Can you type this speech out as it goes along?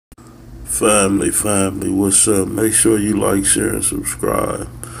Family, what's up? Make sure you like, share, and subscribe.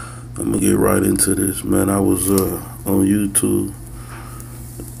 I'm gonna get right into this, man. I was on YouTube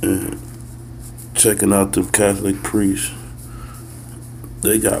and checking out them Catholic priests.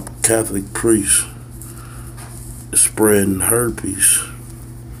 They got Catholic priests spreading herpes.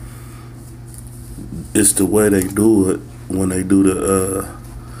 It's the way they do it when they do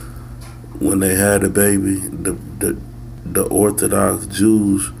when they had a baby. The Orthodox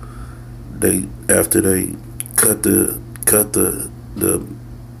Jews, they after they cut the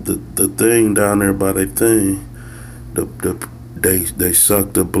thing down there by their thing, they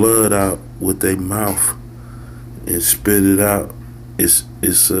suck the blood out with their mouth and spit it out. It's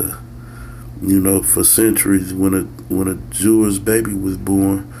a for centuries when a Jewish baby was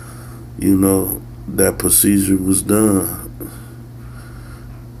born, that procedure was done.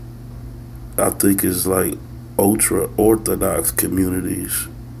 I think it's like ultra orthodox communities.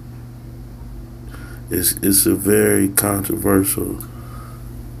 It's a very controversial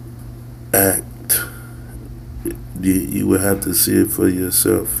act. You would have to see it for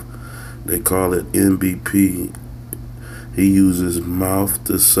yourself. They call it NBP. He uses mouth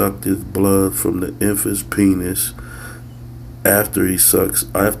to suck his blood from the infant's penis after he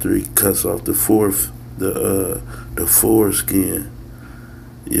cuts off the foreskin.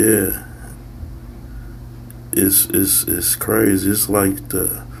 Yeah, it's crazy. It's like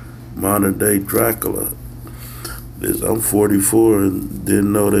the modern day Dracula. I'm 44 and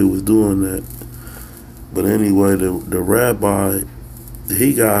didn't know they was doing that. But anyway, the rabbi,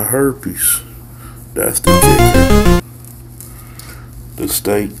 he got herpes. That's the kicker. The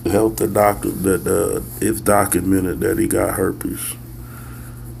state health doctor that it's documented that he got herpes.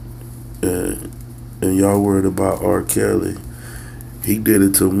 And y'all worried about R. Kelly. He did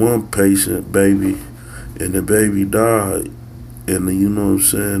it to one patient baby, and the baby died. And you know what I'm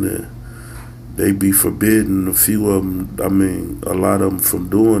saying? And they be forbidding a few of them, a lot of them from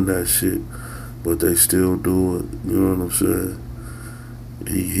doing that shit, but they still do it. You know what I'm saying?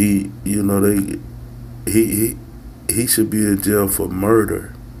 He should be in jail for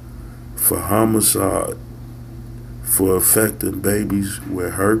murder, for homicide, for affecting babies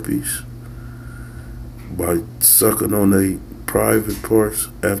with herpes by sucking on their private parts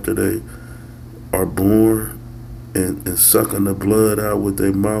after they are born and sucking the blood out with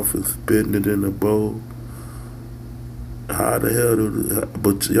their mouth and spitting it in a bowl. How the hell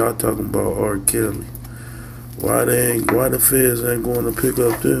but y'all talking about R. Kelly? Why the feds ain't going to pick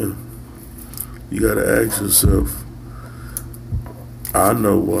up them? You gotta ask yourself. I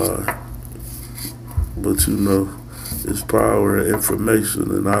know why. But it's power of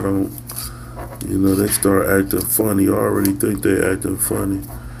information, and I don't, they start acting funny. I already think they acting funny.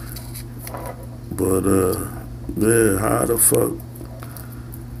 But, yeah, how the fuck?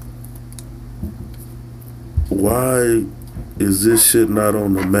 Why is this shit not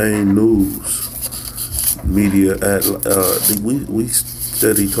on the main news media? We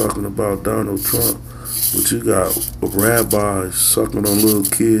steady talking about Donald Trump, but you got rabbis sucking on little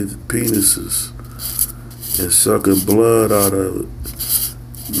kids' penises and sucking blood out of it.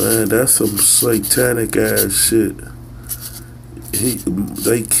 Man, that's some satanic ass shit.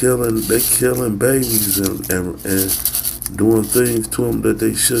 They killing babies and doing things to them that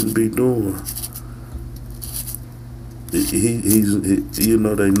they shouldn't be doing.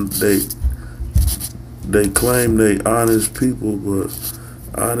 They claim they honest people, but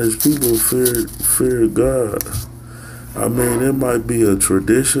honest people fear God. It might be a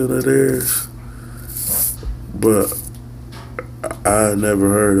tradition of theirs, but I never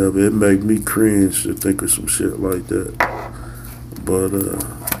heard of it. It make me cringe to think of some shit like that. But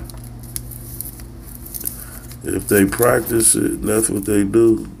if they practice it, that's what they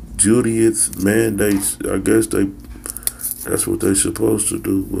do. Judaism mandates, I guess that's what they supposed to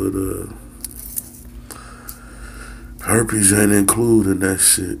do. But herpes ain't included in that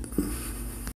shit.